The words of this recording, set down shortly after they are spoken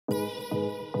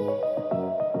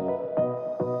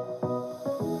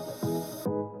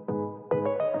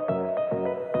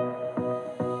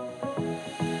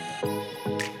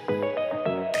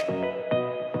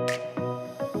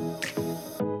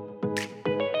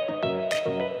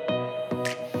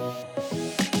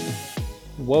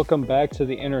Welcome back to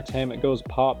the Entertainment Goes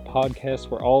Pop podcast,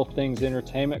 where all things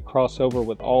entertainment cross over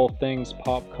with all things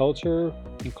pop culture,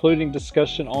 including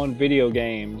discussion on video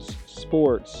games,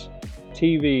 sports,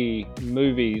 TV,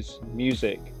 movies,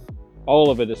 music. All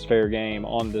of it is fair game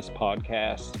on this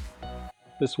podcast.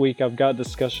 This week I've got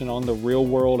discussion on the Real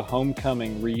World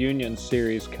Homecoming reunion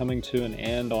series coming to an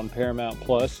end on Paramount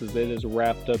Plus as it has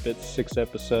wrapped up its 6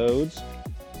 episodes.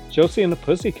 Josie and the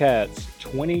Pussycats,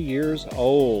 20 years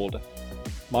old.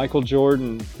 Michael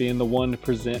Jordan being the one to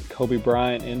present Kobe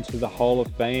Bryant into the Hall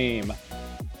of Fame.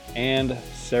 And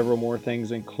several more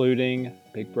things, including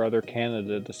Big Brother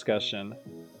Canada discussion.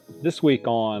 This week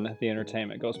on the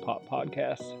Entertainment Goes Pop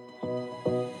podcast.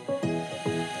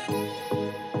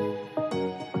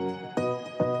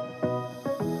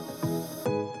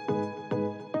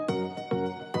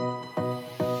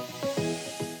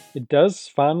 It does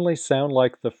finally sound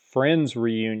like the Friends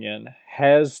reunion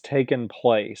has taken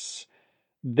place.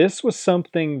 This was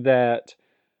something that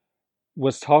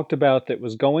was talked about that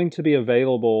was going to be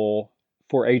available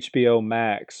for HBO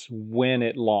Max when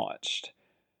it launched.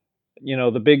 You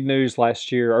know, the big news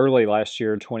early last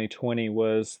year, 2020,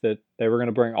 was that they were going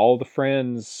to bring all the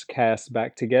Friends cast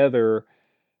back together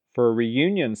for a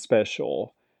reunion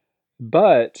special.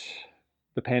 But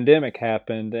the pandemic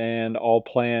happened and all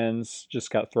plans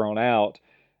just got thrown out.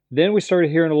 Then we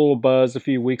started hearing a little buzz a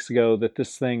few weeks ago that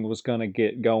this thing was going to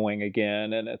get going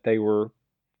again and that they were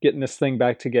getting this thing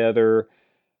back together,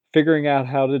 figuring out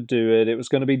how to do it. It was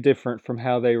going to be different from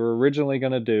how they were originally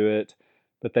going to do it,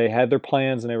 but they had their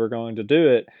plans and they were going to do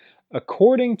it.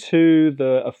 According to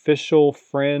the official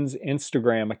Friends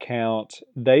Instagram account,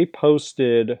 they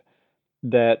posted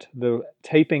that the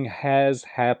taping has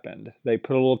happened. They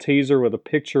put a little teaser with a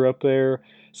picture up there.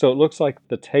 So it looks like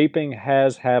the taping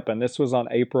has happened. This was on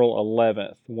April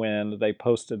 11th when they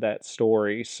posted that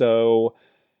story. So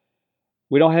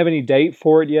we don't have any date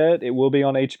for it yet. It will be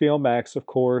on HBO Max, of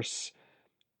course.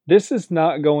 This is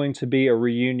not going to be a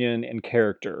reunion in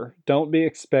character. Don't be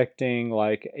expecting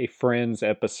like a Friends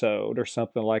episode or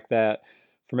something like that.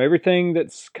 From everything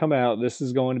that's come out, this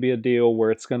is going to be a deal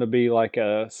where it's going to be like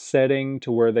a setting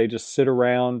to where they just sit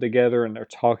around together and they're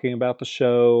talking about the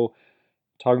show,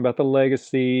 talking about the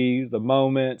legacy, the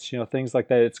moments, things like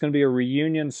that. It's going to be a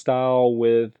reunion style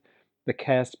with the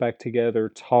cast back together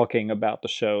talking about the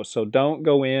show. So don't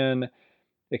go in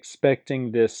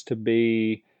expecting this to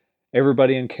be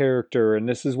everybody in character and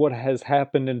this is what has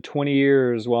happened in 20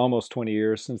 years, well, almost 20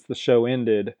 years since the show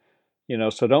ended.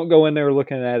 So don't go in there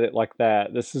looking at it like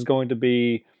that. This is going to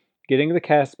be getting the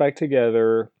cast back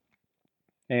together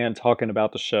and talking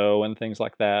about the show and things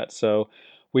like that. So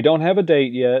we don't have a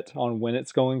date yet on when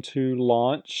it's going to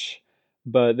launch,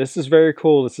 but this is very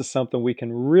cool. This is something we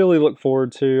can really look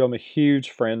forward to. I'm a huge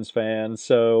Friends fan,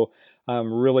 so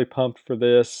I'm really pumped for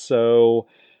this. So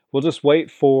we'll just wait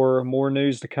for more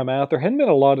news to come out. There hadn't been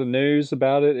a lot of news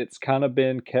about it. It's kind of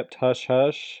been kept hush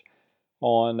hush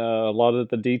on a lot of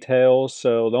the details.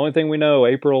 So the only thing we know,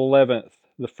 April 11th,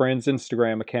 the Friends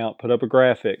Instagram account put up a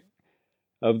graphic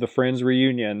of the Friends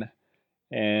reunion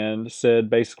and said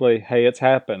basically, hey, it's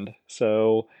happened.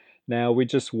 So now we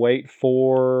just wait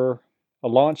for a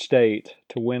launch date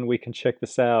to when we can check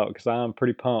this out because I'm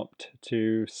pretty pumped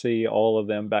to see all of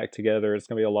them back together. It's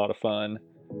going to be a lot of fun.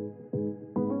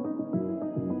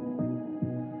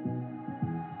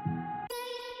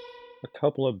 A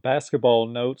couple of basketball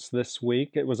notes this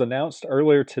week. It was announced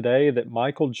earlier today that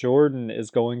Michael Jordan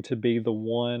is going to be the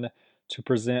one to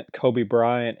present Kobe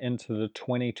Bryant into the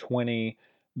 2020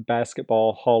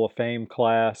 Basketball Hall of Fame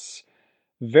class.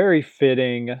 Very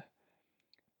fitting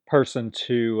person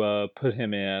to put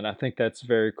him in. I think that's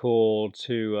very cool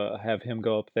to have him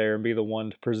go up there and be the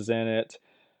one to present it.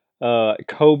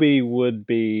 Kobe would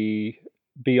be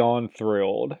beyond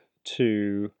thrilled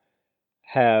to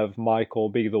have Michael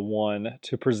be the one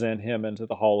to present him into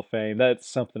the Hall of Fame. That's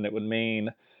something that would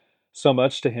mean so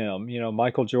much to him.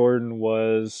 Michael Jordan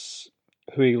was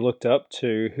who he looked up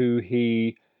to, who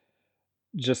he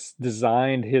just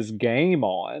designed his game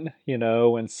on,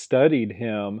 and studied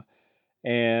him.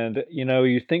 And,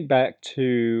 you think back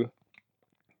to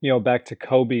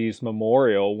Kobe's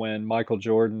memorial when Michael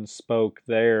Jordan spoke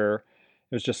there.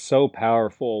 It was just so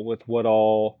powerful with what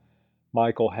all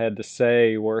Michael had to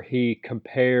say, where he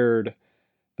compared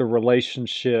the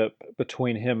relationship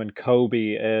between him and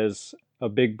Kobe as a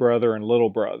big brother and little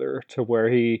brother, to where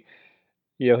he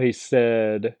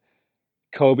said,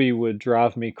 Kobe would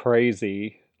drive me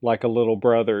crazy like a little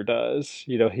brother does.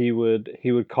 He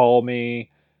would call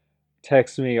me,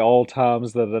 text me all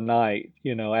times of the night,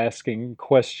 asking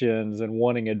questions and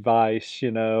wanting advice,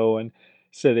 and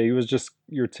said he was just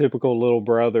your typical little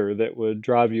brother that would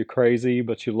drive you crazy,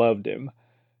 but you loved him,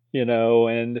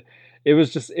 and it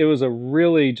was a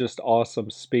really just awesome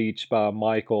speech by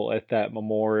Michael at that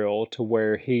memorial to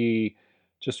where he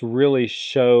just really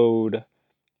showed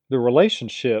the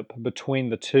relationship between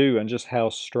the two and just how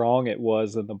strong it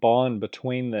was and the bond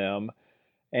between them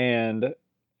and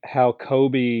how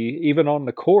Kobe, even on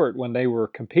the court when they were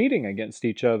competing against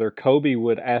each other, Kobe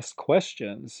would ask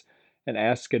questions and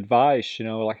ask advice,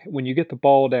 like when you get the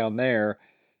ball down there,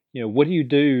 what do you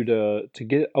do to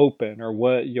get open or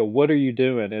what are you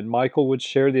doing? And Michael would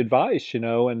share the advice,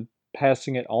 and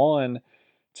passing it on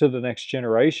to the next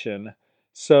generation.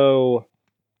 So,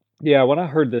 yeah, when I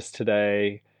heard this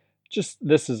today, just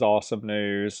this is awesome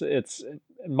news. It's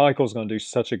Michael's going to do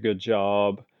such a good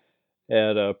job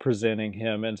at presenting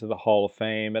him into the Hall of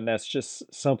Fame, and that's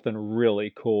just something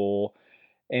really cool.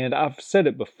 And I've said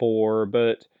it before,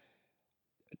 but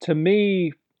to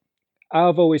me,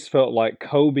 I've always felt like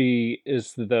Kobe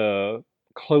is the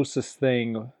closest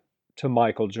thing to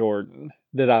Michael Jordan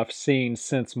that I've seen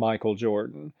since Michael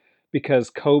Jordan because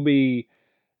Kobe,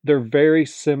 they're very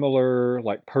similar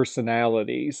like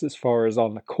personalities as far as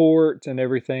on the court and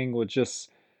everything, with just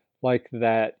like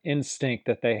that instinct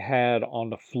that they had on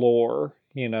the floor,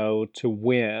 to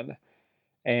win.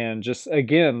 And just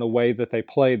again, the way that they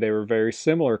played, they were very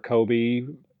similar. Kobe,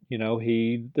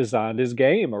 he designed his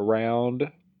game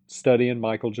around studying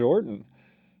Michael Jordan.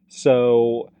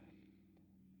 So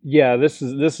yeah, this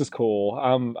is cool.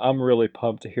 I'm really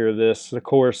pumped to hear this. Of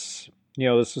course,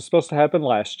 this was supposed to happen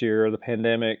last year. The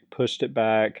pandemic pushed it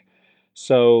back.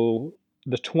 So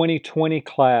the 2020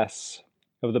 class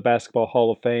of the Basketball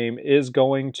Hall of Fame is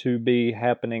going to be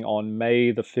happening on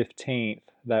May the 15th.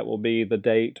 That will be the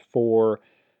date for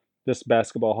this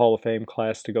Basketball Hall of Fame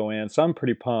class to go in. So I'm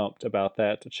pretty pumped about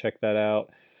that to check that out.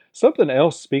 Something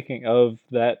else, speaking of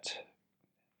that,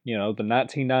 the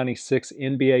 1996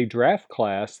 NBA draft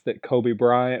class that Kobe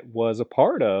Bryant was a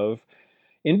part of,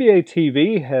 NBA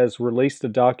TV has released a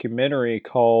documentary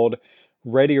called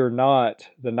Ready or Not,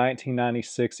 the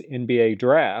 1996 NBA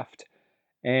Draft.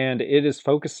 And it is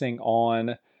focusing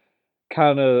on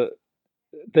kind of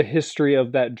the history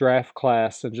of that draft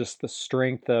class and just the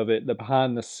strength of it, the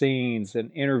behind the scenes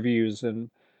and interviews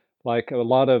and like a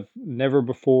lot of never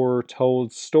before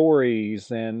told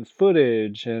stories and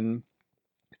footage and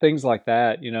things like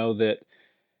that, that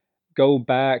go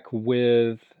back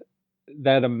with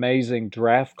that amazing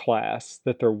draft class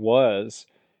that there was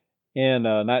in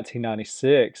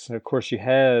 1996. And of course, you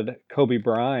had Kobe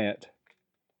Bryant,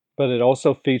 but it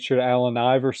also featured Allen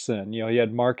Iverson. You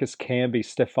had Marcus Camby,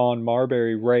 Stephon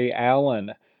Marbury, Ray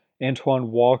Allen,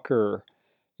 Antoine Walker.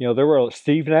 There were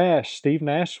Steve Nash. Steve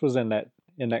Nash was in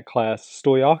that class.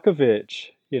 Stojakovic,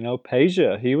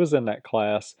 Peja, he was in that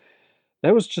class.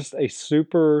 That was just a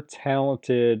super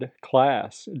talented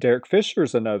class. Derek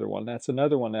Fisher's another one. That's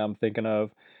another one that I'm thinking of.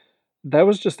 That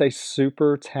was just a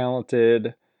super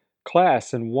talented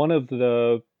class and one of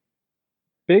the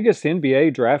biggest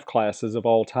NBA draft classes of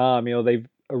all time. They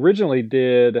originally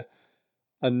did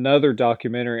another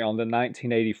documentary on the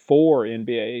 1984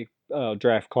 NBA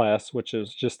draft class, which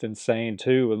is just insane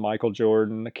too, with Michael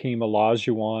Jordan, Hakeem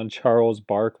Olajuwon, Charles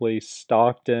Barkley,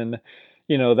 Stockton.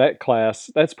 That class,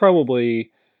 that's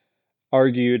probably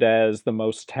argued as the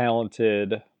most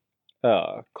talented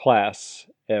class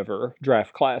ever,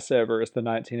 draft class ever, is the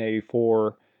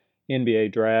 1984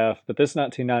 NBA draft. But this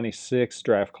 1996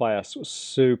 draft class was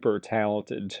super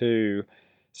talented too.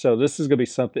 So this is going to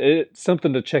be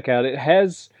something to check out. It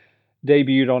has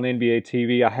debuted on NBA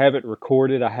TV. I haven't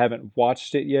recorded, I haven't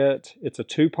watched it yet. It's a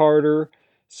two-parter.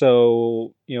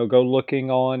 So, go looking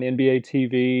on NBA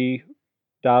TV,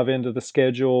 dive into the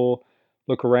schedule,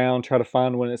 look around, try to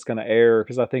find when it's going to air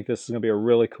because I think this is going to be a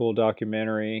really cool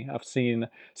documentary. I've seen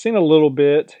a little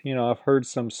bit, I've heard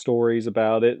some stories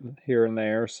about it here and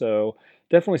there, so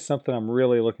definitely something I'm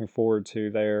really looking forward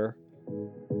to there.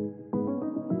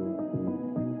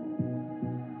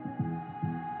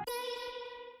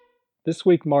 This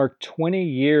week marked 20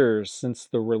 years since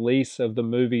the release of the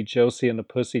movie Josie and the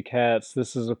Pussycats.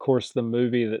 This is, of course, the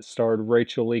movie that starred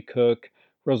Rachel Lee Cook,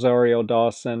 Rosario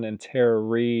Dawson, and Tara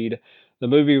Reid. The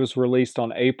movie was released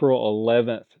on April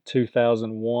 11th,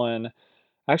 2001.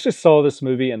 I actually saw this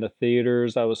movie in the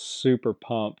theaters. I was super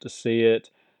pumped to see it.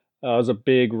 I was a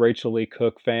big Rachel Lee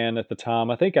Cook fan at the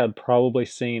time. I think I'd probably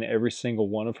seen every single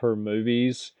one of her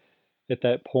movies at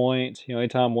that point.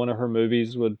 Anytime one of her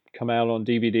movies would come out on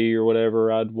DVD or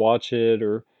whatever, I'd watch it,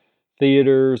 or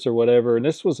theaters or whatever. And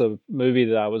this was a movie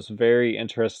that I was very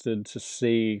interested to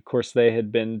see. Of course, they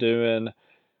had been doing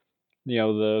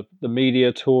the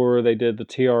media tour. They did the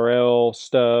TRL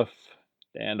stuff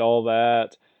and all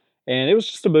that. And it was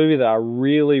just a movie that I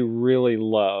really, really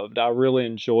loved. I really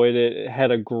enjoyed it. It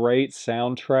had a great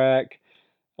soundtrack.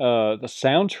 The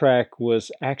soundtrack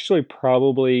was actually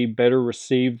probably better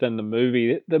received than the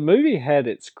movie. The movie had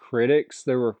its critics.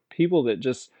 There were people that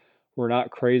just were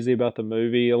not crazy about the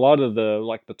movie. A lot of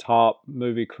the top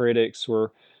movie critics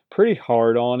were pretty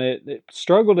hard on it. It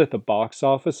struggled at the box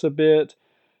office a bit.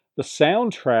 The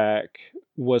soundtrack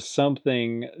was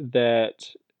something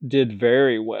that did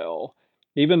very well.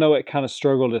 Even though it kind of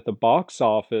struggled at the box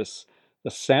office, the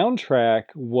soundtrack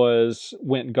was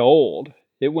went gold.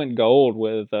 It went gold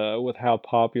with how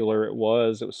popular it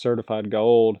was. It was certified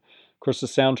gold. Of course, the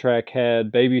soundtrack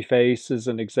had Babyface as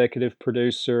an executive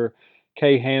producer.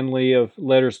 Kay Hanley of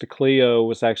Letters to Cleo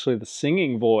was actually the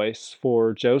singing voice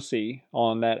for Josie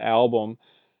on that album,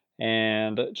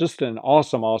 and just an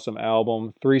awesome, awesome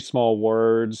album. Three Small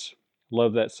Words.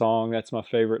 Love that song. That's my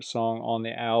favorite song on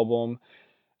the album.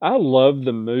 I love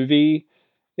the movie.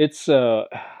 It's I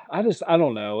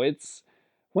don't know. It's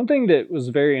one thing that was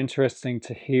very interesting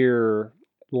to hear,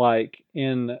 like,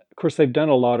 of course they've done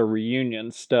a lot of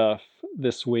reunion stuff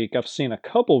this week. I've seen a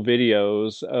couple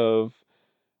videos of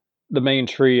the main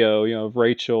trio, of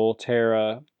Rachel,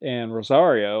 Tara, and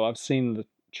Rosario. I've seen the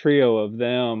trio of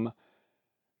them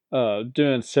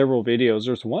doing several videos.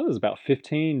 There's one that's about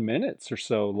 15 minutes or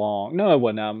so long. No, it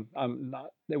wasn't. I'm not.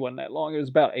 It wasn't that long. It was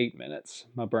about 8 minutes.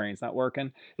 My brain's not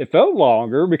working. It felt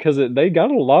longer because they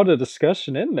got a lot of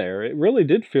discussion in there. It really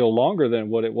did feel longer than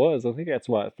what it was. I think that's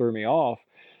why it threw me off.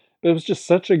 But it was just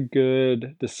such a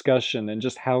good discussion and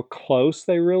just how close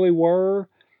they really were.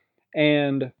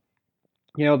 And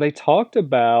they talked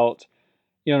about.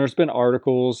 There's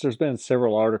been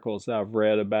several articles that I've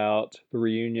read about the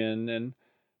reunion and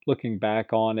looking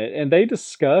back on it, and they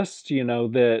discussed,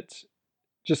 that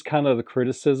just kind of the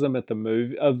criticism at the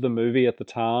movie at the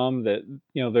time, that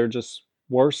there just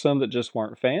were some that just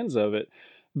weren't fans of it.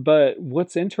 But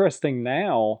what's interesting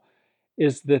now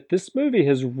is that this movie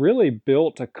has really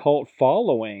built a cult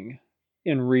following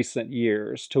in recent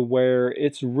years, to where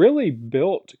it's really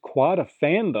built quite a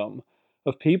fandom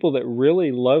of people that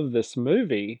really love this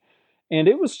movie. And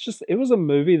it was a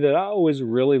movie that I always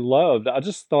really loved. I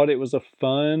just thought it was a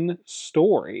fun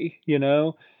story,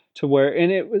 to where,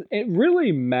 and it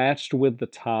really matched with the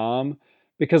time,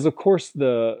 because of course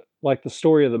the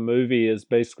story of the movie is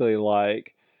basically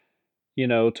like,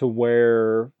 to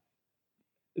where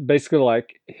basically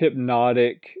like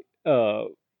hypnotic uh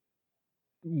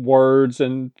words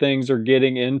and things are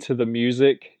getting into the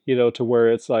music, to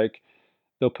where it's like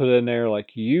they'll put in there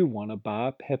like, you want to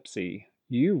buy Pepsi,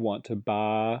 you want to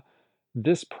buy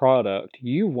this product,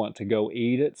 you want to go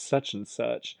eat at such and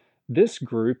such. This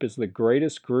group is the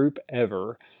greatest group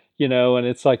ever, and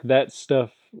it's like that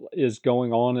stuff is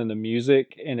going on in the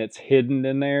music, and it's hidden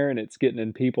in there, and it's getting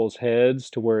in people's heads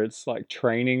to where it's like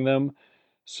training them.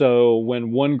 So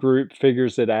when one group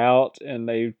figures it out and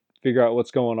they figure out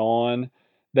what's going on,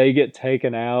 they get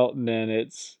taken out, and then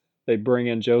they bring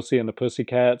in Josie and the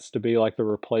Pussycats to be like the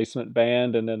replacement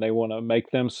band, and then they want to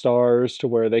make them stars to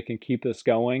where they can keep this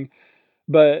going.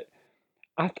 But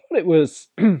I thought it was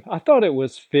I thought it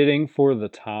was fitting for the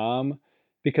time,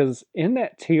 because in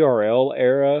that TRL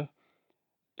era,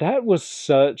 that was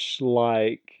such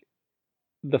like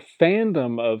the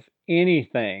fandom of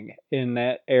anything in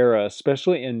that era,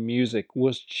 especially in music,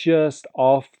 was just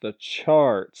off the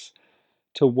charts,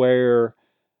 to where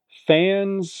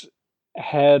fans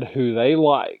had who they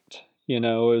liked. It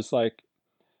was like,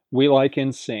 we like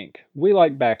NSYNC, we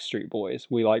like Backstreet Boys,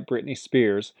 we like Britney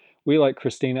Spears, we like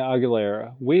Christina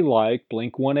Aguilera, we like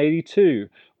Blink 182,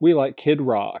 we like Kid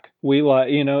Rock, we like,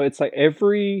 it's like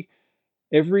every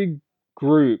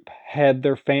group had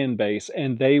their fan base,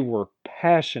 and they were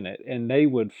passionate, and they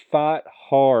would fight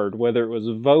hard, whether it was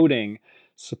voting,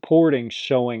 supporting,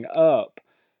 showing up,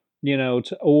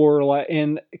 or like,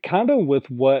 and kind of with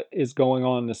what is going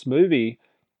on in this movie,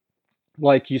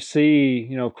 like you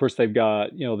see, of course they've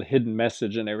got, the hidden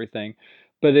message and everything,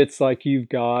 but it's like you've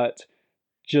got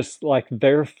just like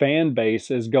their fan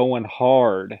base is going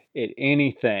hard at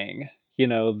anything,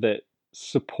 that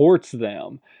supports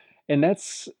them. And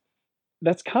that's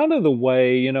kind of the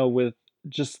way, with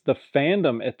just the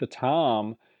fandom at the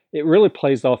time. It really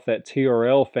plays off that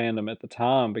TRL fandom at the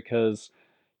time, because,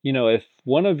 if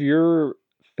one of your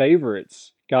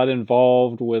favorites got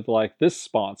involved with like this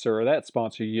sponsor or that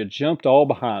sponsor, you jumped all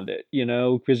behind it,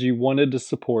 because you wanted to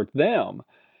support them.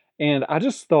 And I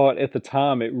just thought at the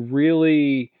time it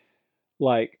really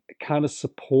like kind of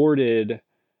supported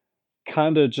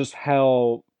kind of just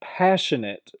how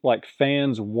passionate like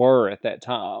fans were at that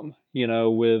time,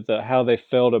 with how they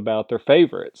felt about their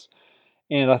favorites.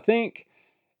 And I think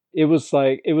it was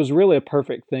really a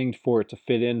perfect thing for it to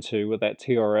fit into with that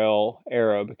TRL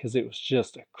era because it was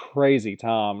just a crazy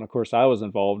time. And of course, I was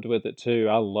involved with it too.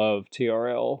 I love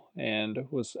TRL and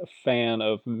was a fan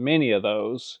of many of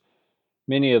those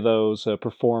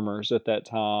performers at that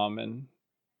time and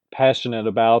passionate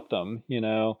about them,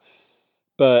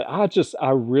 But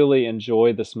I really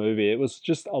enjoyed this movie. It was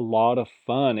just a lot of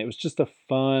fun. It was just a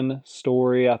fun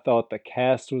story. I thought the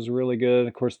cast was really good.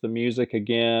 Of course, the music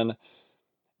again,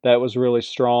 that was really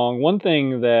strong. One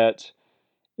thing that,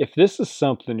 if this is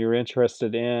something you're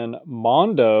interested in,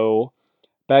 Mondo,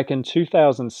 back in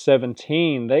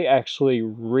 2017, they actually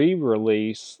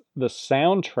re-released the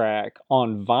soundtrack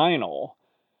on vinyl.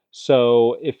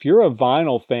 So if you're a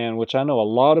vinyl fan, which I know a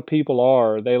lot of people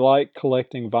are, they like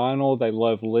collecting vinyl, they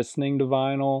love listening to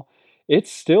vinyl.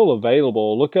 It's still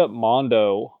available. Look up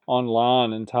Mondo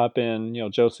online and type in,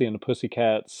 Josie and the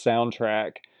Pussycats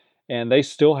soundtrack, and they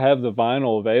still have the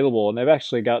vinyl available. And they've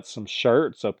actually got some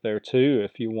shirts up there too,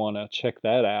 if you want to check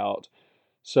that out.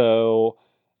 So,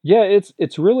 yeah,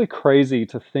 it's really crazy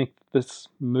to think this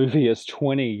movie is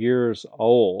 20 years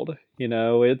old.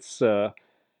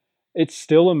 It's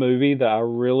still a movie that I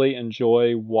really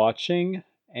enjoy watching,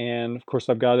 and of course,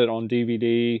 I've got it on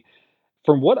DVD.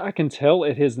 From what I can tell,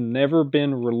 it has never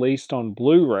been released on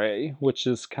Blu-ray, which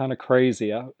is kind of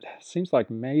crazy. Seems like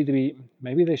maybe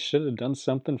they should have done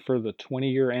something for the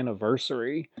 20-year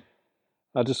anniversary.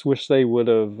 I just wish they would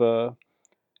have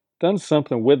done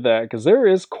something with that because there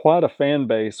is quite a fan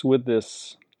base with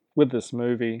this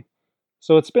movie.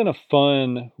 So it's been a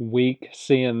fun week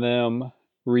seeing them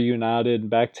reunited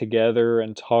back together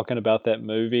and talking about that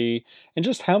movie and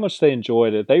just how much they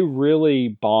enjoyed it. They really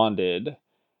bonded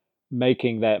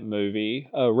making that movie.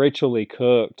 Rachel Lee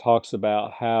Cook talks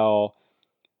about how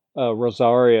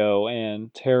Rosario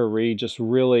and Tara Reid just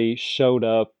really showed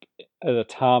up at a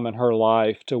time in her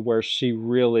life to where she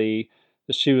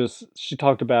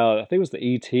talked about, I think it was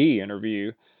the ET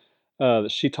interview,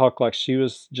 that she talked like she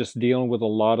was just dealing with a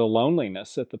lot of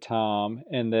loneliness at the time,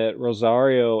 and that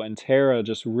Rosario and Tara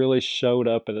just really showed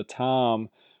up at a time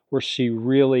where she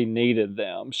really needed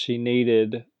them. She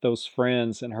needed those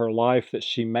friends in her life that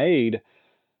she made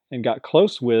and got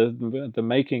close with the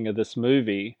making of this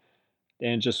movie,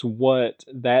 and just what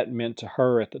that meant to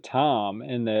her at the time,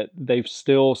 and that they've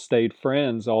still stayed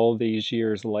friends all these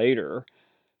years later.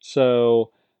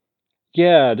 So,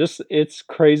 yeah, just it's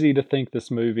crazy to think this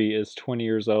movie is 20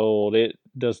 years old. It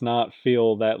does not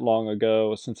feel that long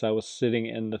ago since I was sitting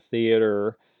in the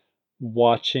theater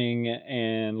watching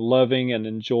and loving and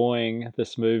enjoying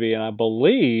this movie. And I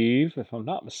believe, if I'm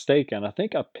not mistaken, I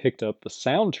think I picked up the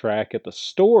soundtrack at the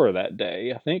store that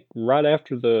day. I think right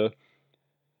after the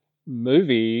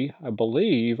movie, I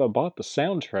believe I bought the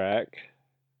soundtrack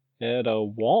at a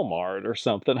Walmart or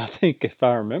something, I think, if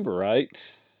I remember right.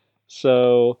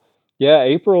 So, yeah,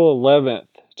 April 11th,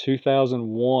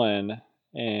 2001,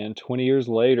 and 20 years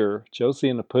later, Josie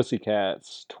and the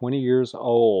Pussycats, 20 years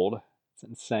old. It's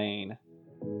insane.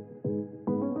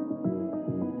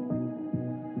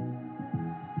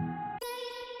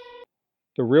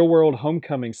 The Real World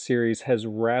Homecoming series has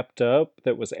wrapped up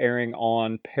that was airing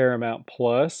on Paramount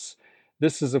Plus.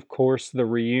 This is, of course, the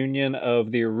reunion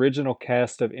of the original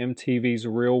cast of MTV's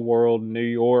Real World New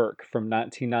York from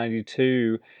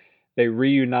 1992. They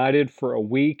reunited for a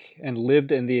week and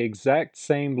lived in the exact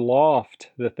same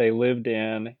loft that they lived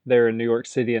in there in New York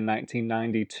City in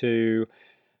 1992.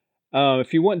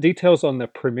 If you want details on the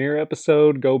premiere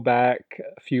episode, go back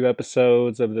a few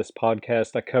episodes of this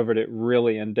podcast. I covered it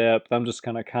really in depth. I'm just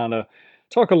going to kind of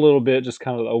talk a little bit, just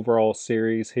kind of the overall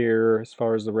series here as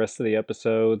far as the rest of the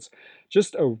episodes.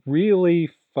 Just a really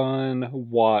fun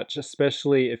watch,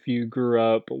 especially if you grew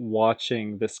up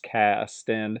watching this cast.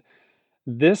 And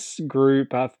this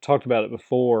group, I've talked about it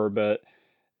before, but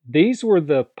these were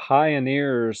the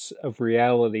pioneers of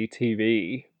reality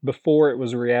TV before it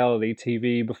was reality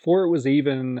TV, before it was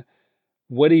even,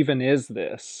 what even is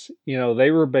this?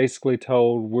 They were basically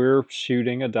told, we're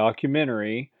shooting a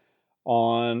documentary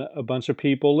on a bunch of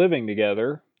people living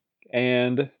together.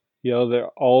 And, they're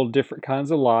all different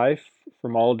kinds of life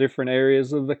from all different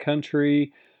areas of the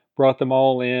country, brought them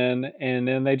all in, and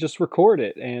then they just record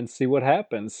it and see what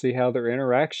happens, see how their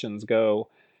interactions go.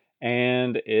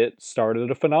 And it started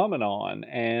a phenomenon.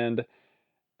 And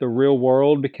the real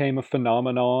world became a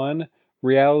phenomenon.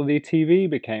 Reality TV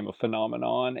became a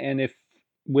phenomenon. And if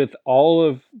with all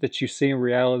of that you see in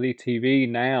reality TV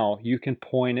now, you can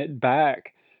point it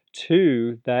back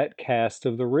to that cast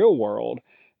of the real world.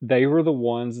 they were the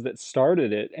ones that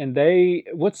started it. And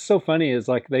what's so funny is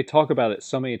like they talk about it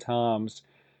so many times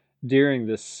during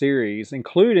this series,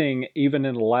 including even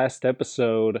in the last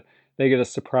episode, they get a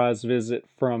surprise visit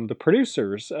from the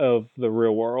producers of The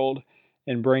Real World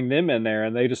and bring them in there,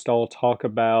 and they just all talk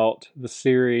about the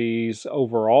series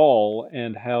overall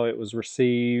and how it was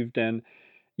received. And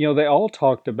they all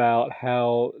talked about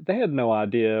how they had no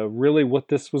idea really what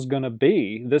this was going to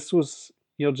be. This was,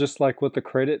 just like what the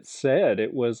credits said,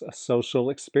 it was a social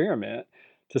experiment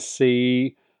to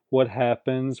see what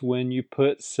happens when you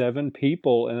put seven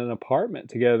people in an apartment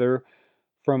together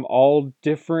from all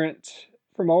different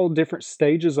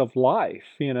stages of life,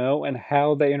 and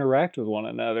how they interact with one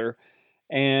another.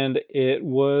 And it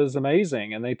was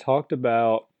amazing. And they talked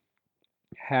about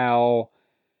how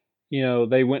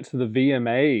they went to the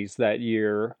VMAs that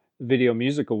year, Video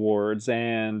Music Awards,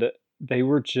 and they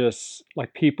were just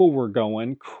like people were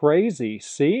going crazy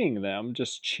seeing them,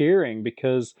 just cheering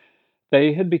because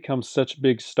they had become such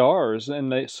big stars.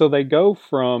 And they go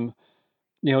from,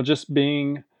 just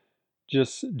being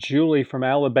just Julie from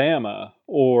Alabama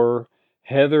or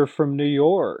Heather from New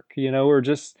York, or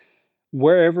just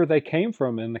wherever they came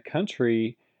from in the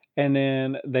country. And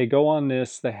then they go on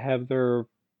this, they have their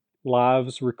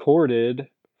lives recorded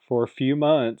for a few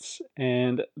months,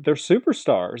 and they're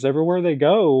superstars. Everywhere they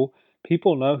go,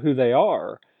 people know who they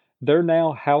are. They're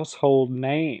now household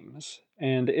names,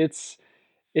 and it's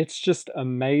just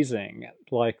amazing,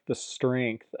 like the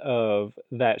strength of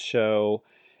that show.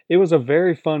 It was a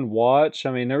very fun watch.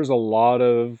 I mean, there was a lot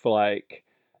of like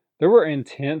there were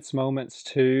intense moments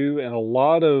too, and a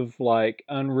lot of like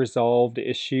unresolved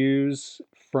issues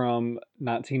from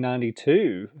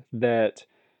 1992 that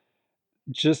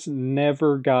just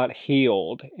never got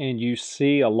healed. And you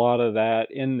see a lot of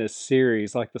that in this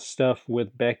series, like the stuff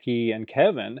with Becky and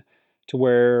Kevin, to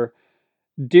where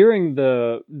during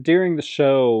the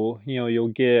show, you'll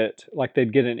get like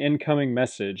they'd get an incoming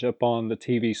message up on the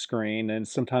TV screen, and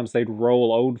sometimes they'd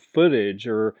roll old footage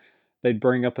or they'd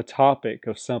bring up a topic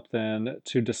of something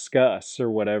to discuss or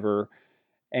whatever.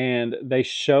 And they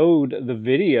showed the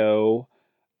video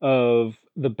of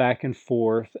the back and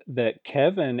forth that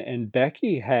Kevin and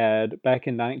Becky had back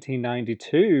in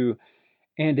 1992,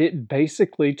 and it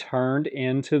basically turned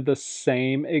into the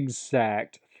same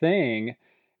exact thing,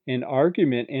 an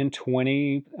argument in I'm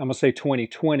going to say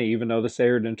 2020, even though this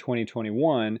aired in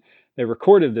 2021. They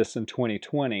recorded this in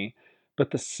 2020, but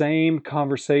the same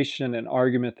conversation and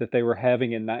argument that they were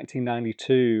having in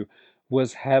 1992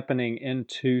 was happening in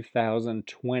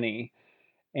 2020.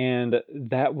 And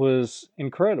that was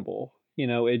incredible.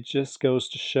 It just goes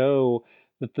to show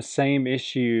that the same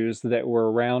issues that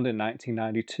were around in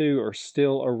 1992 are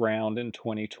still around in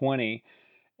 2020.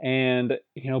 And,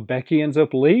 Becky ends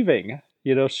up leaving.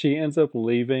 She ends up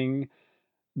leaving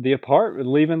the apartment,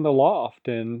 leaving the loft,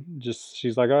 and just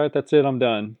she's like, "All right, that's it. I'm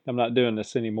done. I'm not doing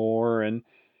this anymore." And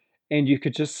you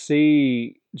could just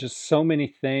see just so many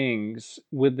things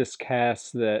with this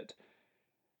cast, that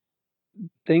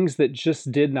things that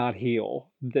just did not heal,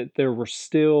 that there were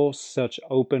still such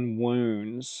open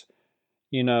wounds,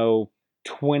 you know,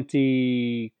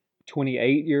 20,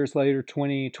 28 years later,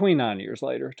 20, 29 years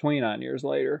later, 29 years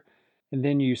later. And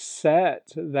then you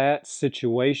set that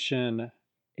situation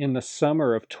in the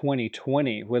summer of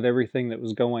 2020 with everything that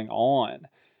was going on.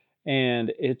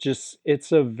 And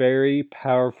it's a very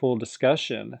powerful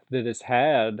discussion that is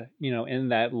had, in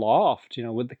that loft,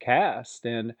 with the cast.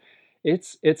 And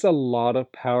it's a lot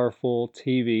of powerful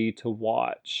TV to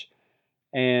watch.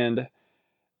 And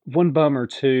one bummer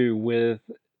too with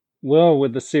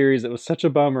the series, it was such a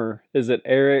bummer, is that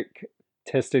Eric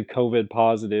tested COVID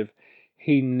positive.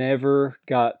 He never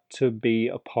got to be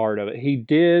a part of it. He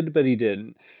did, but he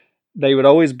didn't. They would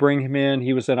always bring him in.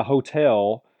 He was in a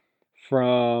hotel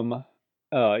from,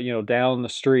 down the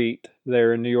street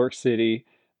there in New York City,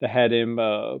 that had him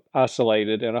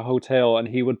isolated in a hotel, and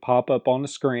he would pop up on the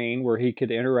screen where he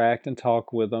could interact and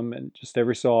talk with them. And just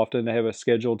every so often, they have a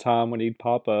scheduled time when he'd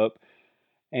pop up,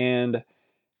 and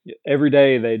every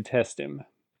day they'd test him.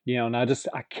 And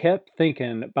I kept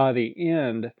thinking by the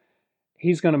end,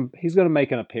 he's gonna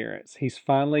make an appearance. He's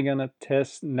finally gonna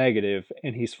test negative,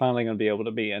 and he's finally gonna be able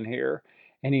to be in here.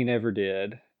 And he never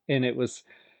did. And it was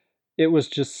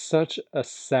just such a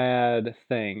sad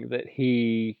thing that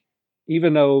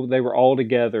even though they were all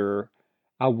together,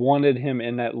 I wanted him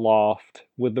in that loft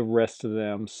with the rest of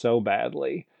them so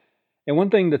badly. And one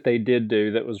thing that they did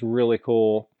do that was really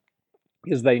cool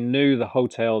is they knew the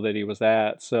hotel that he was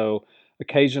at. So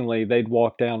occasionally they'd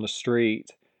walk down the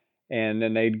street, and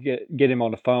then they'd get him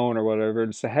on the phone or whatever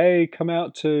and say, "Hey, come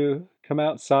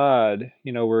outside,"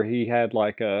 where he had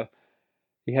like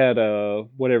he had a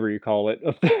whatever you call it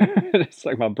up there. It's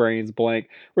like my brain's blank.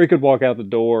 Where he could walk out the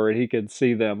door and he could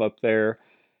see them up there,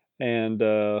 and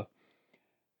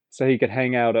so he could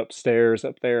hang out upstairs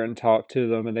up there and talk to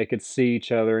them, and they could see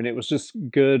each other, and it was just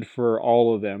good for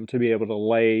all of them to be able to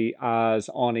lay eyes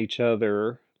on each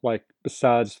other, like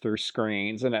besides through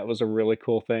screens, and that was a really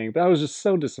cool thing. But I was just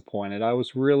so disappointed. I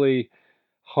was really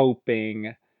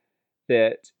hoping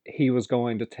that he was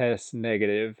going to test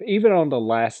negative. Even on the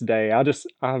last day,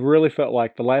 I really felt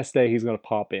like the last day he's going to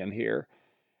pop in here.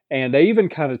 And they even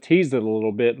kind of teased it a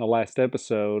little bit in the last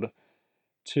episode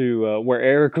to where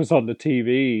Eric was on the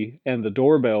TV and the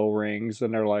doorbell rings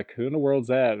and they're like, "Who in the world's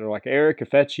that?" And they're like, "Eric,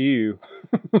 if that's you."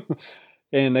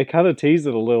 And they kind of teased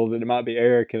it a little that it might be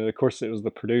Eric, and of course it was the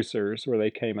producers where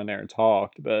they came in there and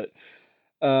talked. But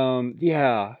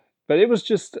yeah, but it was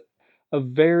just a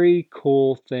very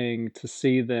cool thing to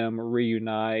see them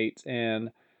reunite, and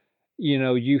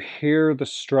you hear the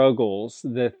struggles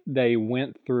that they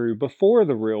went through before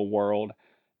the real world,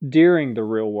 during the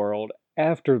real world,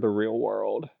 after the real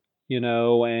world,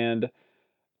 and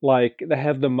like they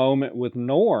have the moment with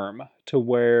Norm to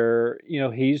where,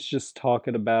 he's just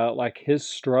talking about like his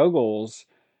struggles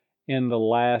in the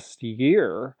last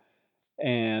year,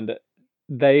 and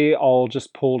they all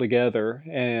just pull together.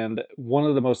 And one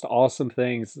of the most awesome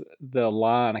things, the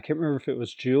line, I can't remember if it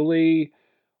was Julie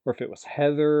or if it was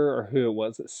Heather or who it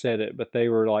was that said it, but they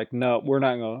were like, "No, we're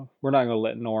not gonna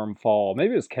let Norm fall."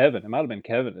 Maybe it was Kevin. It might have been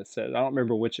Kevin that said it. I don't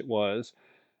remember which it was,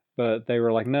 but they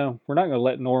were like, "No, we're not gonna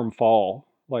let Norm fall.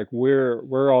 Like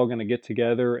we're all gonna get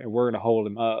together and we're gonna hold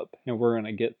him up and we're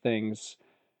gonna get things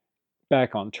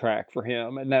back on track for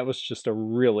him." And that was just a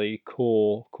really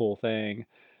cool thing.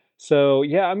 So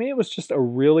yeah, I mean, it was just a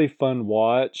really fun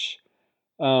watch.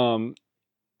 Um,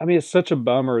 I mean, it's such a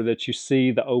bummer that you see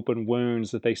the open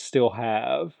wounds that they still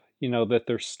have, that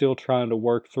they're still trying to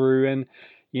work through, and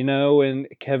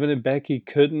Kevin and Becky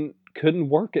couldn't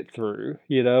work it through.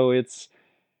 It's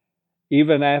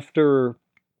even after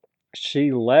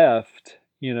she left,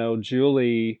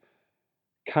 Julie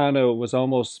kind of was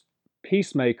almost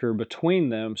peacemaker between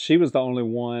them. She was the only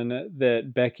one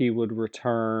that Becky would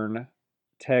return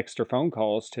text or phone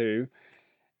calls to,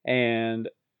 and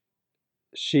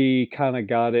she kind of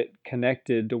got it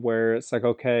connected to where it's like,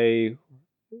 okay,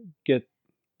 get,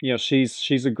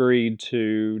 she's agreed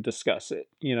to discuss it,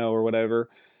 or whatever.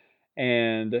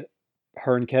 And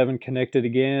her and Kevin connected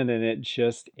again, and it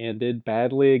just ended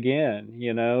badly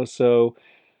again, So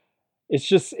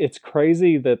it's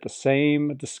crazy that the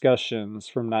same discussions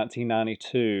from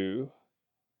 1992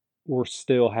 were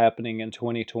still happening in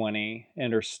 2020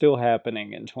 and are still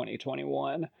happening in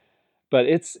 2021. But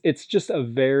it's just a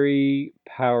very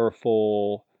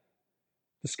powerful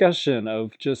discussion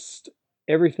of just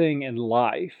everything in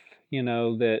life,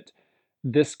 that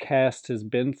this cast has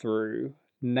been through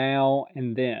now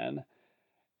and then.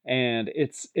 And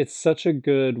it's such a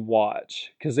good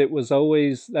watch because it was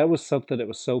always that was something that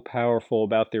was so powerful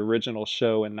about the original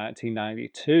show in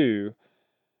 1992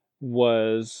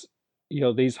 was,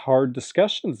 these hard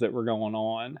discussions that were going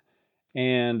on.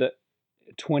 And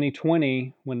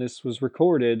 2020, when this was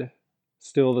recorded,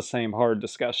 still the same hard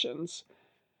discussions.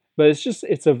 But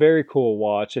it's a very cool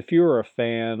watch. If you're a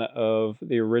fan of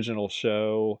the original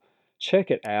show,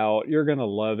 check it out. You're going to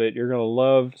love it. You're going to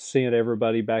love seeing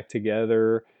everybody back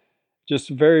together. Just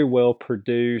very well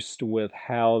produced with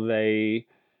how they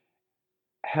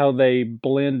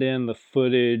blend in the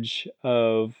footage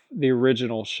of the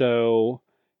original show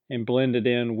and blend it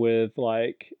in with,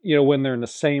 like, when they're in the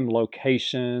same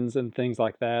locations and things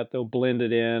like that, they'll blend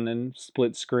it in and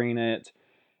split screen it,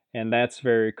 and that's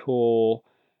very cool.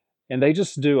 And they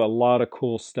just do a lot of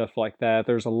cool stuff like that.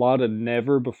 There's a lot of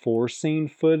never before seen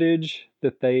footage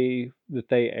that they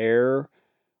air,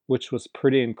 which was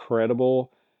pretty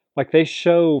incredible. Like they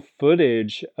show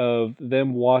footage of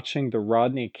them watching the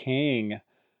Rodney King,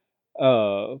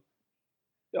 uh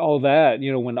all that,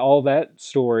 when all that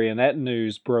story and that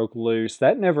news broke loose,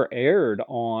 that never aired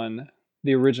on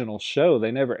the original show.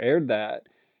 They never aired that.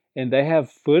 And they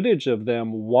have footage of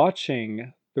them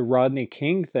watching the Rodney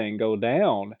King thing go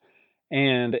down,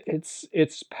 and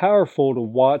it's powerful to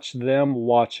watch them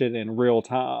watch it in real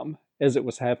time as it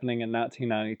was happening in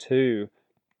 1992.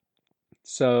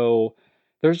 So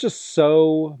there's just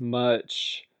so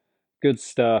much good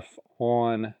stuff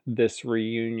on this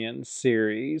reunion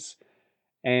series.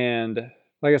 And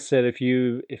like I said, if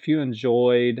you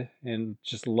enjoyed and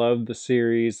just loved the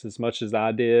series as much as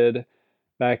I did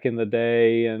back in the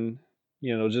day, and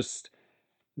just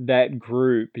that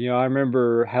group. I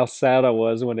remember how sad I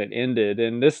was when it ended.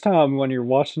 And this time when you're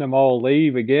watching them all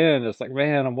leave again, it's like,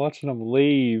 man, I'm watching them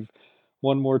leave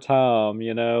one more time,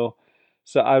 you know?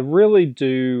 So I really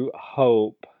do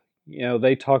hope,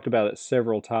 they talked about it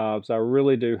several times. I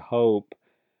really do hope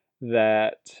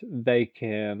that they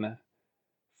can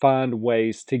find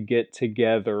ways to get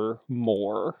together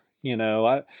more.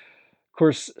 Of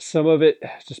course, some of it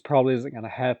just probably isn't going to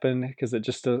happen because it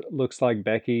just looks like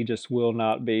Becky just will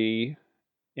not be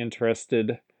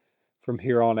interested from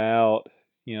here on out,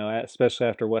 especially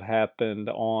after what happened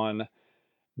on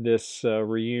this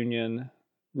reunion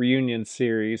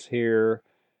series here.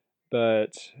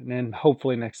 But then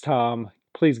hopefully next time,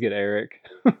 please get Eric.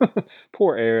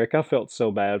 Poor Eric. I felt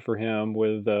so bad for him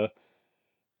with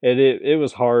it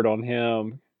was hard on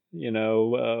him,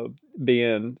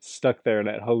 being stuck there in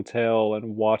that hotel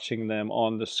and watching them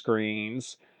on the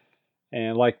screens.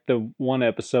 And like the one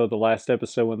episode, the last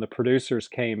episode when the producers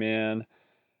came in,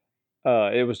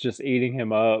 it was just eating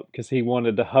him up because he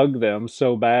wanted to hug them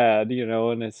so bad,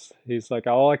 and he's like,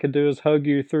 all I could do is hug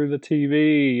you through the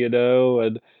TV,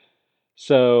 and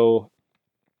so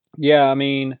yeah, I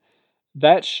mean,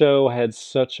 that show had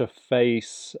such a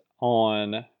face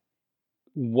on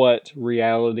what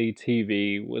reality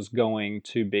TV was going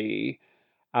to be.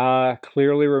 I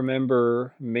clearly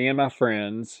remember me and my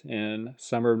friends in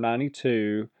summer of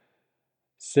 92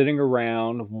 sitting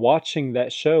around watching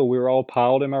that show. We were all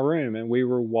piled in my room and we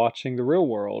were watching The Real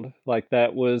World. Like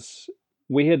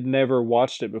we had never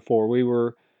watched it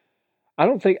before. I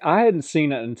don't think I hadn't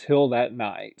seen it until that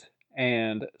night.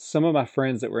 And some of my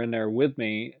friends that were in there with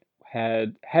me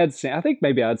had seen, I think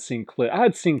maybe I had seen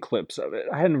clips of it.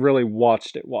 I hadn't really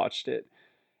watched it.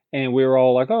 And we were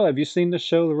all like, "Oh, have you seen the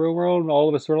show, The Real World?" And all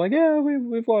of us were like, "Yeah,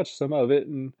 we've watched some of it."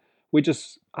 And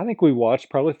I think we watched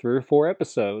probably 3 or 4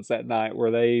 episodes that night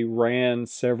where they ran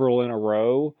several in a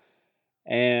row,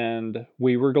 and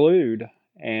we were glued.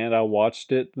 And I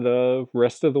watched it the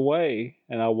rest of the way,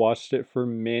 and I watched it for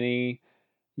many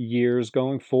years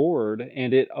going forward,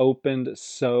 and it opened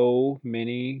so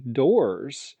many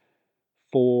doors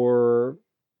for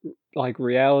like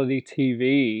reality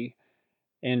TV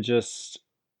and just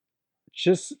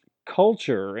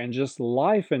culture and just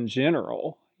life in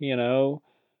general,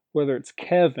 whether it's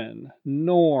Kevin,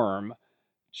 Norm,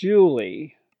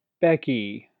 Julie,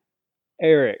 Becky,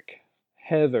 Eric,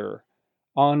 Heather,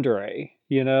 Andre,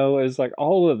 it's like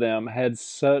all of them had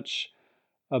such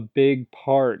a big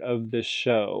part of this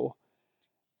show.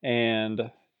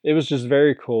 And it was just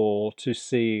very cool to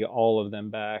see all of them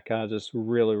back. I just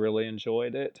really, really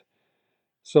enjoyed it.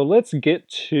 So let's get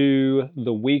to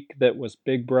the week that was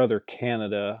Big Brother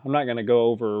Canada. I'm not going to go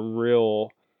over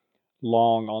real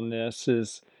long on this.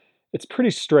 It's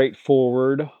pretty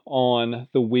straightforward on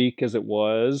the week as it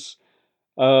was.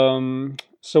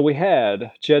 So we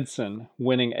had Jedson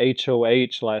winning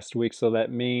HOH last week, so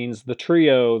that means the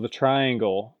trio, the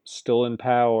triangle, still in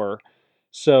power.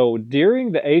 So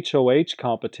during the HOH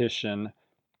competition,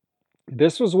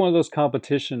 this was one of those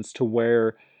competitions to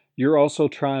where you're also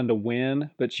trying to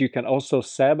win, but you can also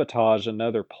sabotage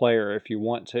another player if you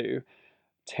want to.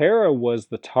 Tara was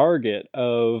the target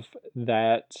of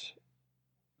those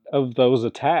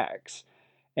attacks,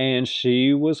 and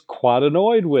she was quite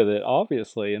annoyed with it,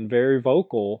 obviously, and very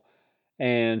vocal.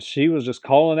 And she was just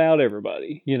calling out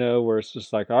everybody, where it's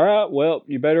just like, all right, well,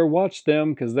 you better watch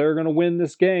them because they're going to win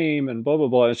this game, and blah, blah,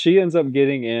 blah. And she ends up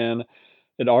getting in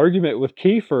an argument with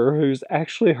Kiefer, who's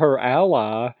actually her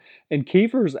ally, and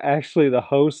Kiefer's actually the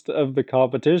host of the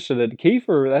competition. And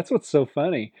Kiefer, that's what's so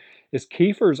funny, is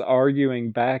Kiefer's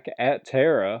arguing back at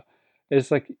Tara.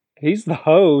 It's like he's the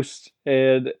host,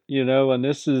 and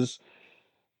this is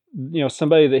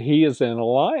somebody that he is in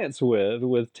alliance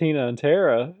with Tina and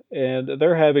Tara, and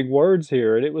they're having words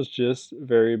here, and it was just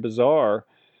very bizarre.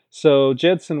 So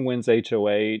Jedson wins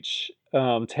HOH.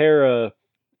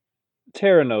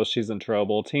 Tara knows she's in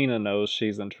trouble. Tina knows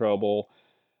she's in trouble.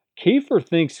 Kiefer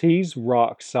thinks he's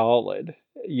rock solid.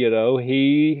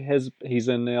 He's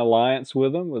in the alliance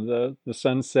with them, with the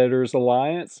Sunsetters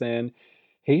Alliance, and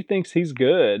he thinks he's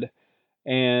good.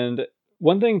 And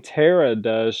one thing Tara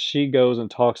does, she goes and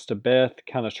talks to Beth,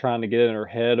 kind of trying to get in her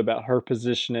head about her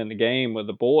position in the game with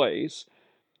the boys.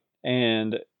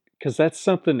 And because that's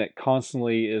something that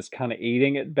constantly is kind of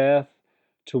eating at Beth,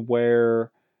 to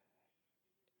where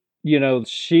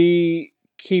she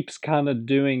keeps kind of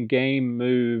doing game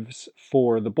moves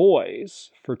for the boys,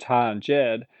 for Ty and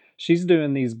Jed. She's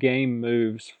doing these game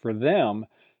moves for them.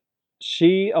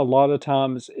 She, a lot of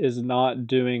times, is not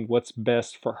doing what's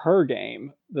best for her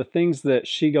game. The things that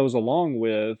she goes along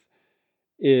with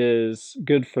is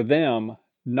good for them,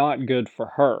 not good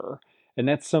for her. And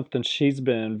that's something she's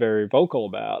been very vocal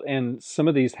about. And some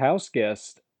of these house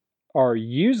guests are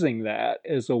using that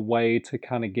as a way to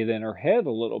kind of get in her head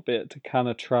a little bit, to kind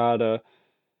of try to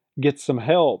get some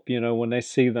help, when they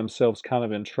see themselves kind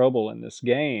of in trouble in this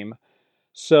game.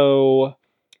 So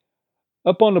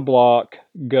up on the block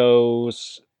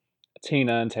goes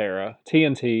Tina and Tara.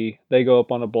 TNT, they go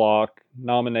up on a block,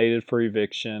 nominated for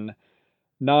eviction.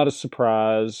 Not a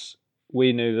surprise.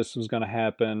 We knew this was going to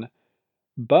happen.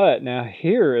 But now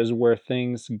here is where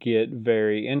things get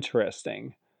very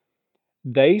interesting.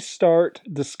 They start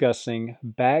discussing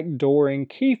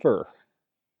backdooring Kiefer,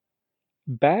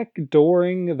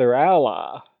 backdooring their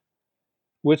ally,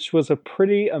 which was a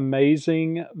pretty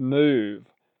amazing move.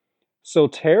 So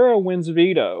Tara wins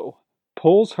veto,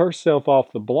 pulls herself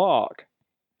off the block.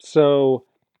 So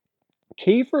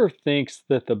Kiefer thinks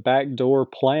that the backdoor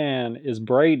plan is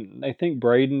Braden. They think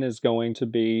Braden is going to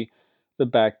be the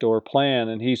backdoor plan,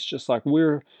 and he's just like,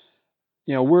 we're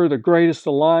the greatest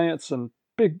alliance in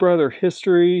Big Brother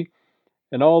history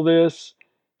and all this.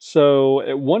 So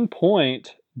at one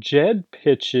point, Jed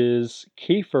pitches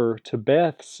Kiefer to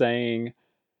Beth saying,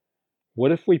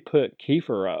 what if we put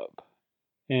Kiefer up?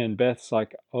 And Beth's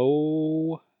like,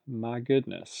 oh my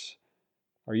goodness,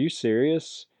 are you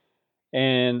serious?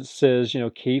 And says,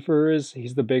 Kiefer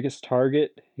he's the biggest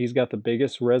target. He's got the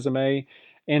biggest resume.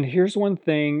 And here's one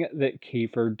thing that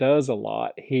Kiefer does a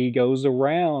lot. He goes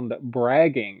around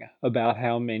bragging about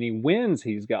how many wins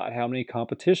he's got, how many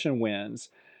competition wins,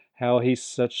 how he's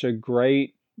such a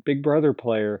great Big Brother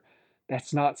player.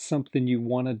 That's not something you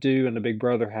want to do in a Big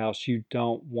Brother house. You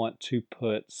don't want to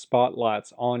put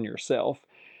spotlights on yourself.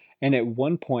 And at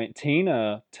one point,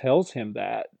 Tina tells him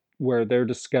that, where they're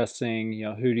discussing,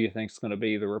 who do you think is going to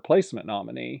be the replacement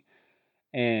nominee?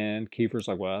 And Kiefer's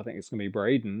like, well, I think it's going to be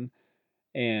Braden.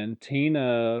 And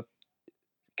Tina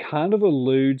kind of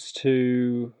alludes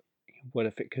to, what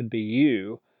if it could be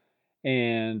you?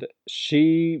 And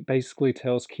she basically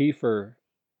tells Kiefer,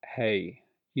 hey,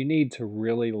 you need to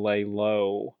really lay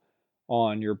low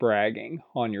on your bragging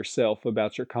on yourself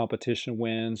about your competition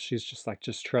wins. She's just like,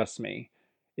 just trust me.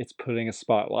 It's putting a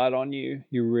spotlight on you.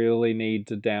 You really need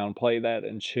to downplay that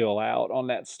and chill out on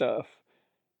that stuff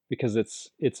because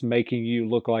it's making you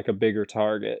look like a bigger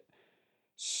target.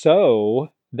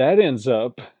 So that ends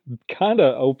up kind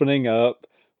of opening up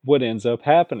what ends up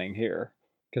happening here.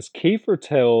 Because Kiefer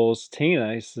tells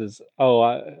Tina, he says, "Oh,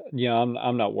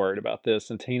 I'm not worried about this."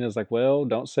 And Tina's like, "Well,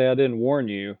 don't say I didn't warn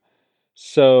you."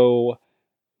 So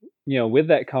with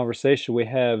that conversation, we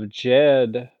have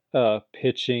Jed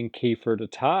pitching Kiefer to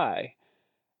Ty.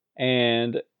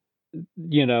 And,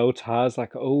 Ty's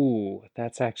like, oh,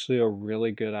 that's actually a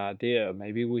really good idea.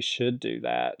 Maybe we should do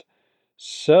that.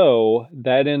 So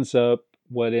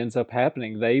what ends up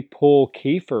happening. They pull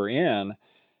Kiefer in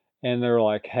and they're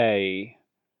like, hey,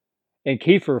 and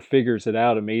Kiefer figures it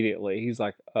out immediately. He's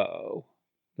like, oh,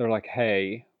 they're like,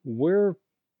 hey, we're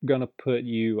going to put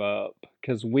you up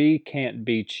because we can't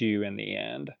beat you in the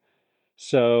end.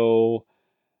 So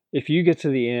if you get to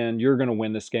the end, you're going to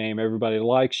win this game. Everybody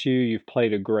likes you. You've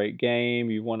played a great game.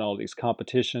 You've won all these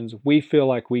competitions. We feel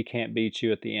like we can't beat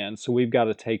you at the end. So we've got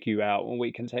to take you out when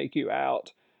we can take you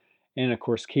out. And of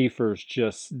course, Kiefer's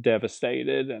just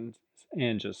devastated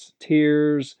and just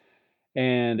tears.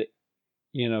 And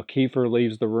Kiefer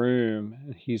leaves the room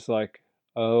and he's like,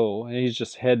 oh, and he's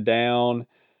just head down,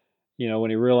 when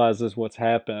he realizes what's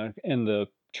happened. And the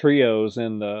trios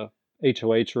in the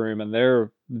HOH room, and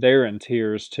they're in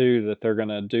tears too, that they're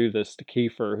gonna do this to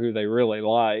Kiefer, who they really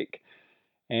like.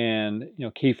 And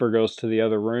Kiefer goes to the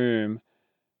other room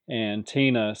and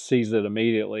Tina sees it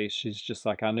immediately. She's just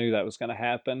like, I knew that was gonna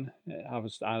happen. I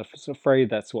was afraid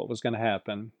that's what was gonna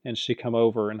happen. And she come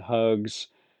over and hugs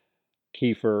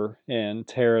Kiefer, and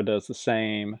Tara does the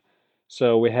same.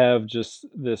 So we have just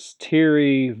this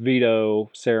teary veto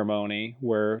ceremony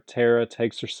where Tara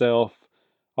takes herself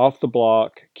off the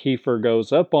block. Kiefer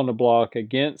goes up on the block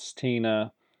against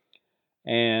Tina,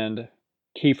 and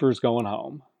Kiefer's going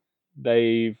home.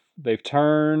 They've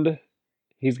turned.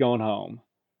 He's going home.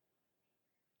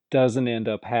 Doesn't end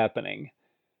up happening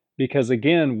because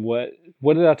again, what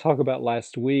did I talk about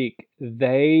last week?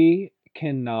 They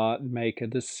cannot make a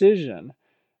decision.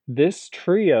 This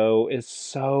trio is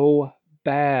so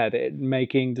bad at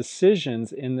making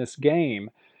decisions in this game.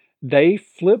 They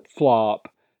flip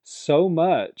flop so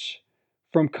much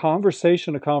from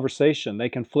conversation to conversation. They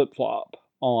can flip flop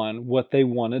on what they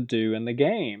want to do in the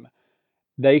game.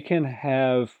 They can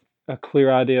have a clear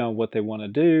idea on what they want to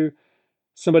do.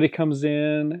 Somebody comes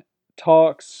in,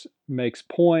 talks, makes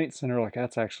points, and they're like,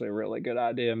 that's actually a really good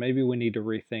idea. Maybe we need to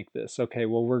rethink this. Okay,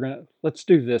 well, let's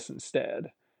do this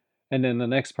instead. And then the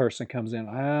next person comes in,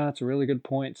 it's really good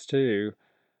points too.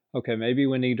 Okay, maybe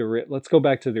we need to let's go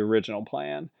back to the original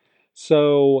plan.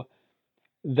 So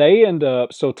they end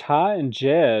up, so Ty and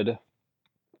Jed,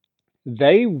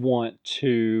 they want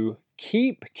to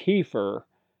keep Kiefer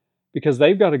because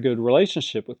they've got a good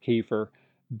relationship with Kiefer.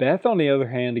 Beth, on the other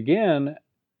hand, again,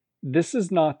 this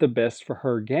is not the best for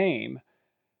her game.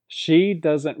 She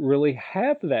doesn't really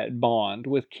have that bond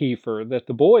with Kiefer that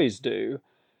the boys do.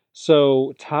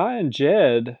 So Ty and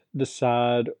Jed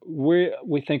decide we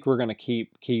think we're going to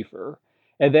keep Kiefer,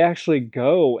 and they actually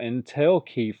go and tell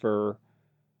Kiefer,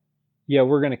 "Yeah,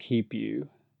 we're going to keep you."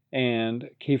 And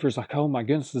Kiefer's like, "Oh my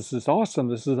goodness, this is awesome!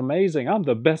 This is amazing! I'm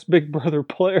the best Big Brother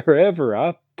player ever!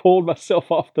 I pulled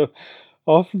myself off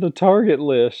the target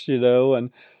list,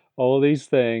 and all these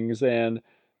things." And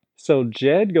so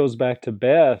Jed goes back to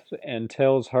Beth and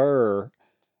tells her,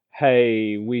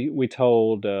 "Hey, we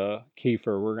told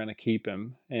Kiefer we're gonna keep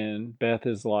him," and Beth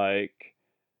is like,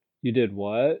 "You did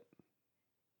what?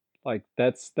 Like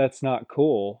that's not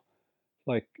cool.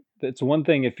 Like it's one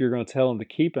thing if you're gonna tell him to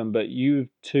keep him, but you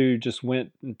two just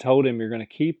went and told him you're gonna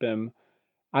keep him.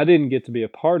 I didn't get to be a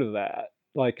part of that.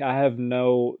 Like I have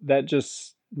no that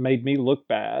just made me look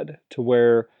bad to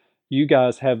where you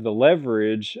guys have the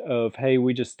leverage of, hey,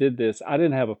 we just did this. I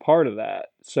didn't have a part of that.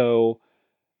 So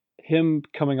him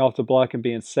coming off the block and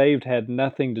being saved had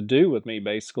nothing to do with me,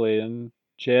 basically." And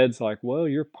Jed's like, "Well,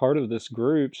 you're part of this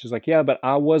group." She's like, "Yeah, but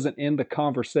I wasn't in the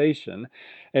conversation."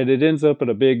 And it ends up in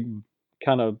a big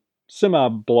kind of semi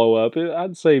blow up.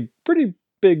 I'd say pretty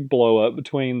big blow up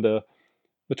between the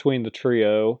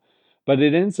trio. But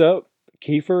it ends up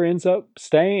Kiefer ends up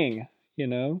staying, you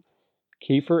know.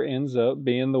 Kiefer ends up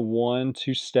being the one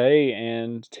to stay,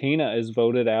 and Tina is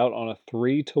voted out on a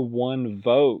 3-1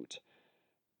 vote,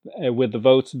 with the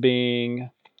votes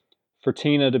being for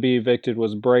Tina to be evicted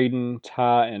was Braden,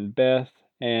 Ty, and Beth,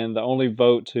 and the only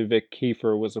vote to evict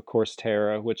Kiefer was, of course,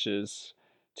 Tara, which is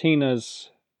Tina's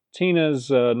Tina's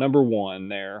number one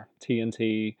there,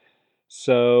 TNT.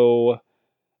 So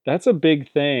that's a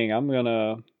big thing.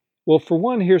 Well, for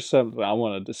one, here's something I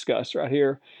want to discuss right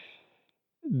here.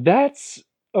 That's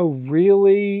a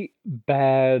really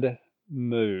bad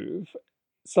move.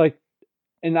 It's like,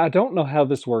 and I don't know how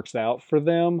this works out for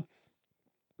them,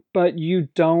 but you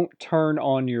don't turn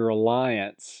on your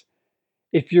alliance.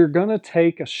 If you're going to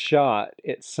take a shot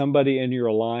at somebody in your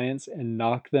alliance and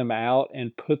knock them out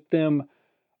and put them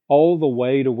all the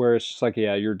way to where it's just like,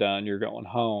 yeah, you're done, you're going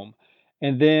home.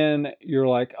 And then you're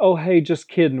like, oh, hey, just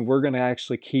kidding, we're going to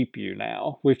actually keep you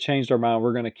now. We've changed our mind,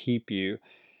 we're going to keep you.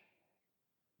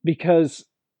 Because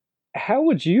how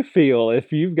would you feel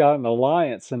if you've got an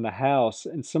alliance in the house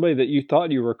and somebody that you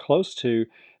thought you were close to,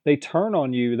 they turn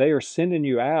on you, they are sending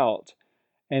you out,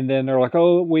 and then they're like,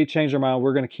 "Oh, we changed our mind.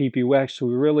 We're going to keep you. We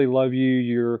really love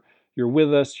you. You're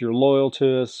with us. You're loyal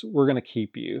to us. We're going to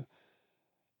keep you."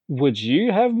 Would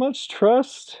you have much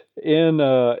trust in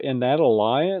that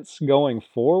alliance going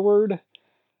forward?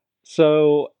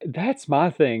 So that's my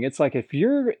thing. It's like if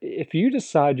you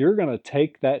decide you're going to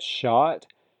take that shot,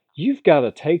 you've got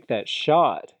to take that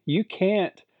shot. You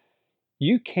can't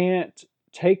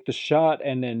take the shot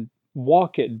and then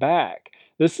walk it back.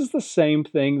 This is the same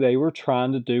thing they were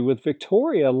trying to do with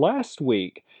Victoria last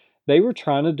week. They were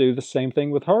trying to do the same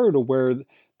thing with her to where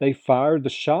they fired the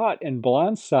shot and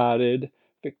blindsided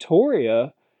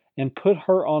Victoria and put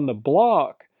her on the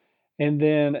block. And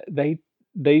then they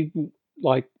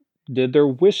like did their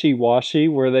wishy-washy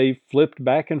where they flipped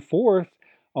back and forth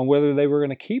on whether they were going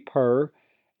to keep her.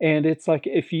 And it's like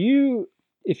if you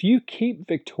keep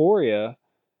Victoria,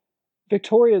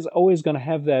 Victoria's always going to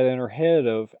have that in her head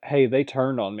of, hey, they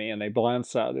turned on me and they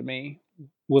blindsided me.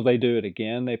 Will they do it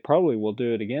again? They probably will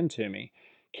do it again to me.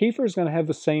 Kiefer's going to have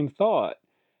the same thought.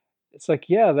 It's like,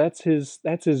 yeah, that's his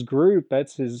group,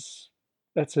 that's his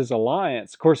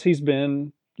alliance. Of course, he's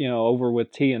been, over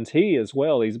with TNT as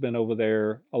well. He's been over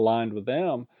there aligned with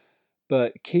them.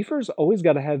 But Kiefer's always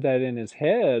got to have that in his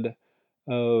head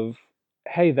of,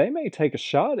 hey, they may take a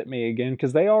shot at me again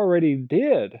because they already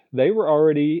did. They were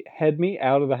already had me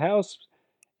out of the house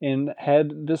and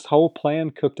had this whole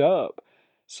plan cooked up.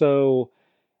 So,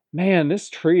 man, this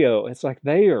trio, it's like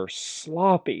they are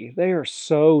sloppy. They are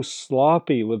so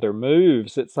sloppy with their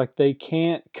moves. It's like they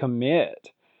can't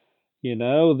commit.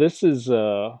 This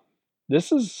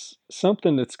is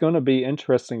something that's going to be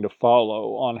interesting to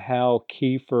follow on how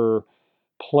Kiefer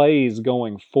plays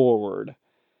going forward.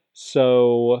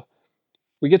 So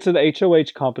we get to the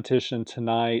HOH competition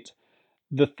tonight.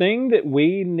 The thing that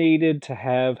we needed to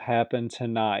have happen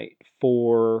tonight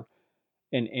for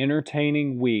an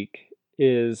entertaining week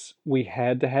is we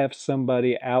had to have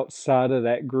somebody outside of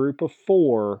that group of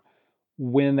four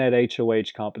win that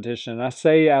HOH competition. And I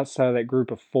say outside of that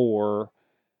group of four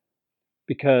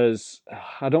because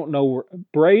I don't know.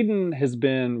 Braden has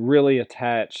been really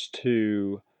attached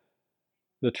to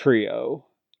the trio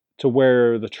to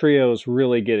where the trio is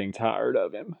really getting tired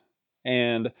of him.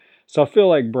 And so I feel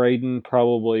like Braden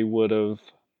probably would have,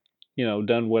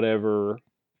 done whatever,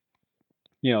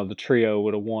 the trio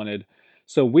would have wanted.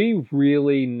 So we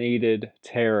really needed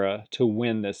Tara to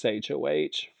win this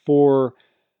HOH for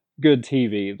good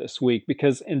TV this week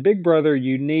because in Big Brother,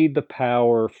 you need the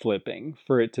power flipping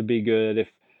for it to be good. If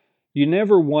you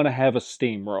never want to have a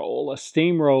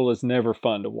steamroll is never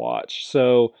fun to watch.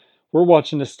 So we're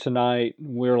watching this tonight.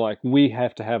 We're like, we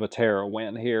have to have a Tara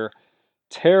win here.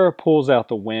 Tara pulls out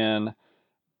the win,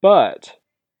 but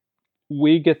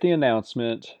we get the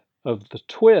announcement of the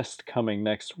twist coming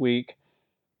next week.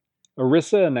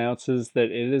 Arissa announces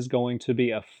that it is going to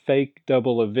be a fake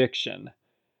double eviction.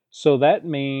 So that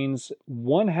means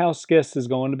one house guest is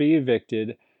going to be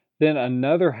evicted, then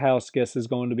another house guest is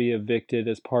going to be evicted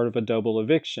as part of a double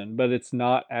eviction, but it's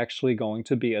not actually going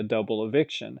to be a double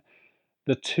eviction.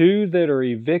 The two that are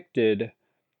evicted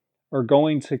are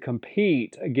going to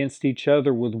compete against each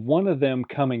other with one of them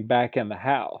coming back in the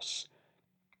house.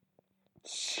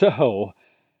 So,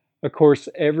 of course,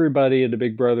 everybody in the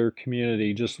Big Brother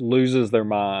community just loses their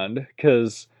mind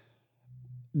because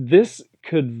this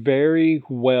could very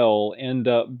well end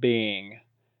up being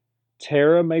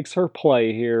Tara makes her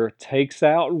play here, takes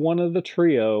out one of the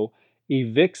trio,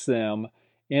 evicts them.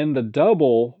 In the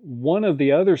double, one of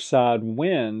the other side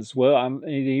wins. Well,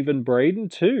 even Braden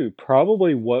too.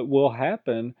 Probably what will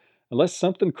happen, unless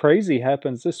something crazy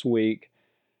happens this week,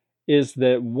 is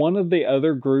that one of the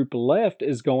other group left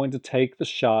is going to take the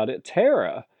shot at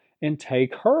Tara and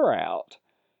take her out.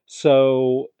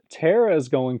 So Tara is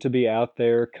going to be out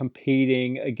there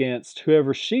competing against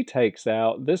whoever she takes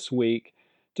out this week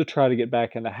to try to get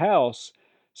back in the house.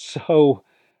 So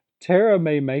Tara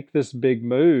may make this big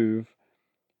move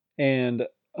and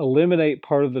eliminate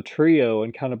part of the trio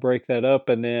and kind of break that up,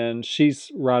 and then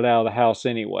she's right out of the house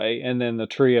anyway, and then the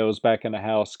trio's back in the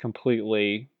house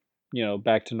completely,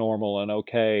 back to normal and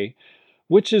okay,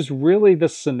 which is really the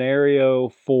scenario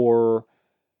for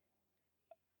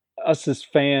us as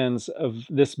fans of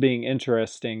this being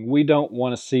interesting. We don't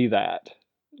want to see that.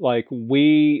 Like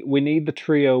we need the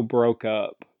trio broke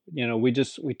up. We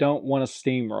don't want to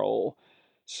steamroll.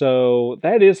 So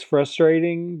that is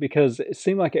frustrating because it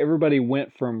seemed like everybody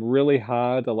went from really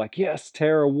high to like, yes,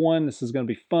 Tara won. This is going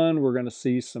to be fun. We're going to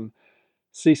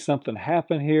see something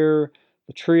happen here.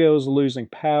 The trio's losing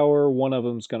power. One of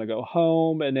them's going to go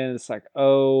home, and then it's like,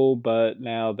 oh, but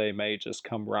now they may just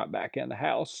come right back in the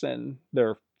house and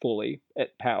they're fully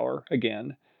at power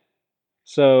again.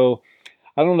 So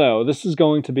I don't know. This is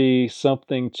going to be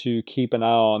something to keep an eye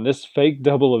on. This fake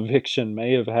double eviction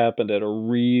may have happened at a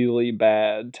really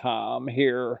bad time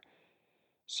here.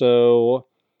 So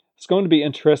it's going to be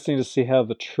interesting to see how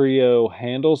the trio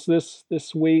handles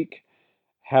this week,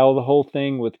 how the whole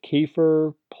thing with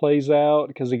Kiefer plays out.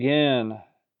 Because again,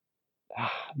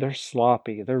 they're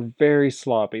sloppy. They're very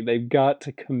sloppy. They've got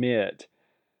to commit.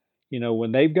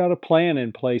 When they've got a plan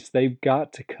in place, they've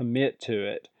got to commit to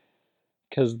it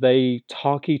because they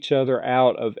talk each other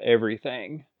out of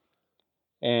everything.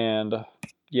 And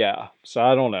yeah, so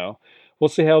I don't know. We'll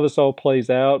see how this all plays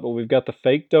out, but we've got the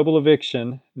fake double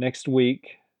eviction next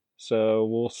week. So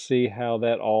we'll see how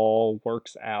that all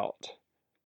works out.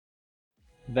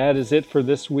 That is it for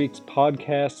this week's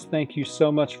podcast. Thank you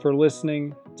so much for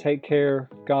listening. Take care.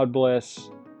 God bless.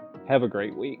 Have a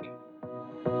great week.